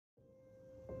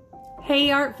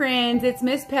Hey art friends, it's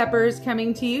Miss Peppers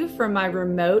coming to you from my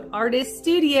remote artist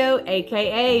studio,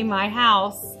 aka my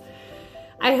house.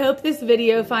 I hope this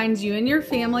video finds you and your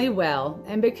family well,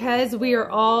 and because we are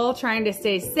all trying to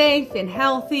stay safe and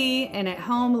healthy and at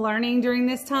home learning during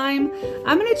this time,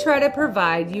 I'm going to try to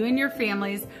provide you and your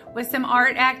families with some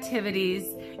art activities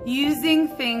using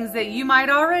things that you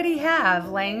might already have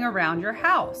laying around your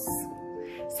house.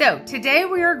 So today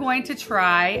we are going to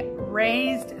try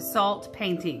raised salt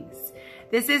paintings.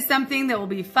 This is something that will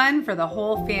be fun for the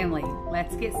whole family.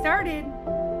 Let's get started.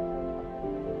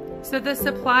 So the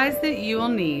supplies that you will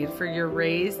need for your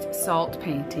raised salt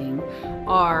painting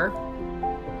are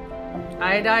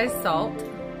iodized salt,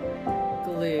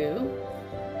 glue,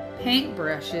 paint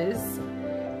brushes,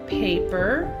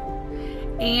 paper,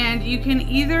 and you can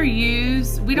either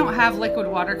use, we don't have liquid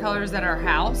watercolors at our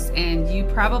house, and you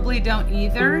probably don't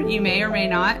either, you may or may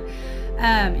not.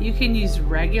 You can use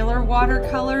regular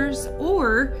watercolors,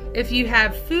 or if you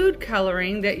have food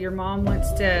coloring that your mom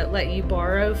wants to let you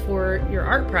borrow for your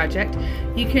art project,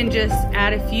 you can just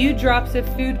add a few drops of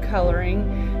food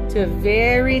coloring to a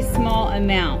very small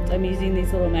amount. I'm using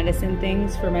these little medicine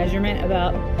things for measurement,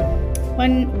 about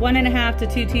 1.5 to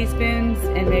 2 teaspoons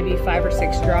and maybe 5 or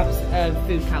 6 drops of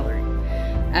food coloring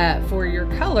for your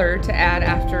color to add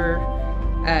after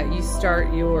you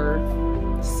start your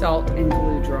salt and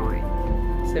glue drawing.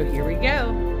 So here we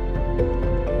go.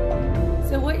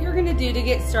 So what you're going to do to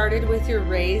get started with your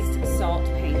raised salt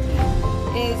painting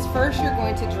is first you're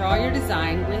going to draw your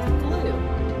design with glue.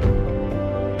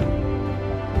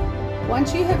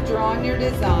 Once you have drawn your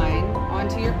design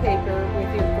onto your paper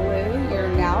with your glue, you're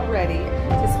now ready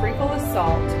to sprinkle the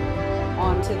salt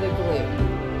onto the glue.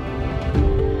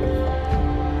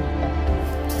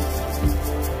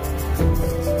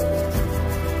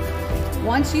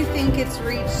 Once you think it's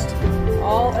reached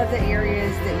all of the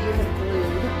areas that you have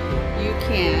glued, you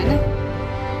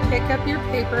can pick up your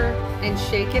paper and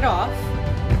shake it off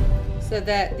so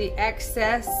that the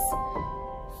excess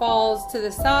falls to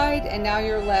the side, and now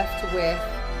you're left with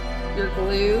your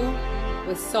glue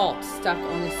with salt stuck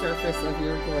on the surface of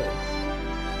your glue.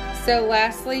 So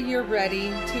lastly, you're ready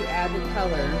to add the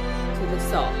color to the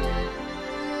salt.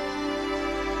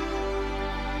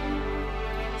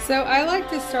 So I like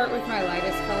to start with my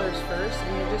lightest colors first,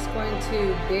 and you're just going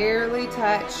to barely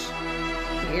touch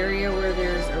the area where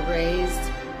there's a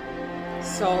raised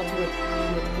salt with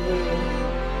glue,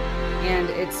 and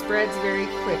it spreads very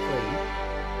quickly.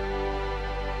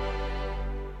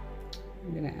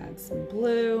 I'm going to add some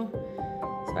blue.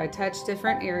 So I touch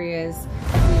different areas,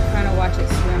 and you kind of watch it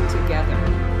swim together.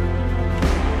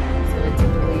 So it's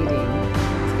bleeding.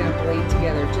 It's going to bleed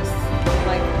together just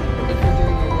like if you're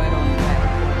doing your wet on wet.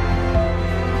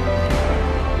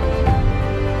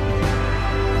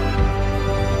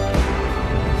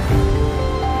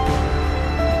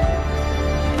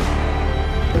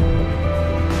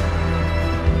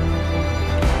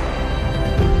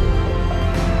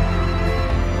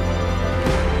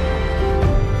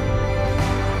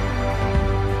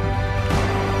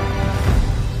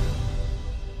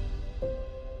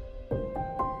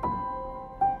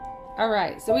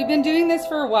 Alright, so we've been doing this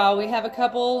for a while. We have a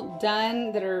couple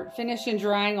done that are finished and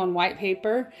drying on white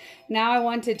paper. Now I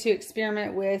wanted to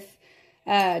experiment with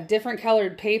different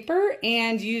colored paper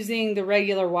and using the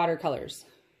regular watercolors.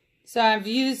 So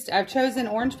I've chosen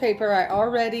orange paper. I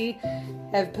already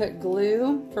have put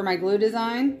glue for my glue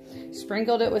design,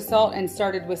 sprinkled it with salt, and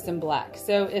started with some black.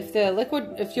 So if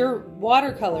your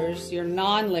watercolors, your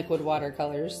non-liquid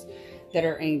watercolors that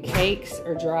are in cakes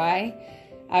or dry,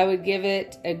 I would give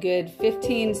it a good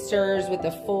 15 stirs with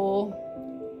a full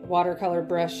watercolor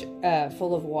brush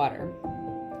full of water.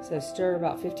 So stir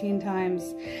about 15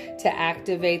 times to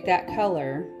activate that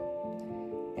color,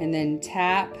 and then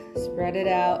tap, spread it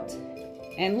out,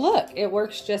 and look, it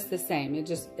works just the same.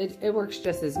 It works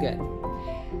just as good.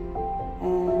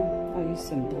 I'll use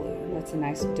some blue. That's a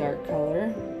nice dark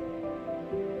color,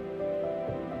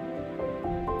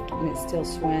 and it still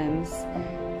swims.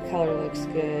 The color looks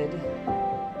good.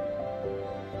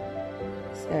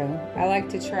 So I like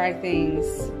to try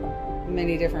things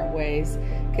many different ways,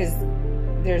 because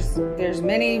there's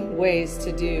many ways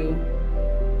to do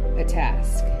a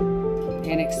task,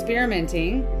 and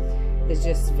experimenting is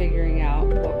just figuring out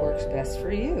what works best for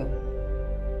you.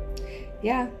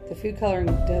 Yeah, the food coloring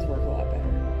does work a lot better.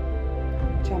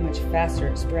 Watch how much faster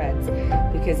it spreads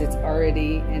because it's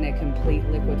already in a complete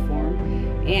liquid form,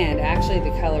 and actually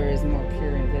the color is more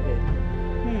pure and vivid.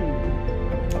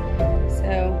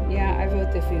 So yeah, I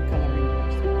vote the food coloring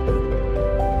works.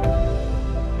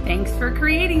 Thanks for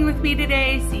creating with me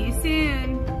today. See you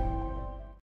soon.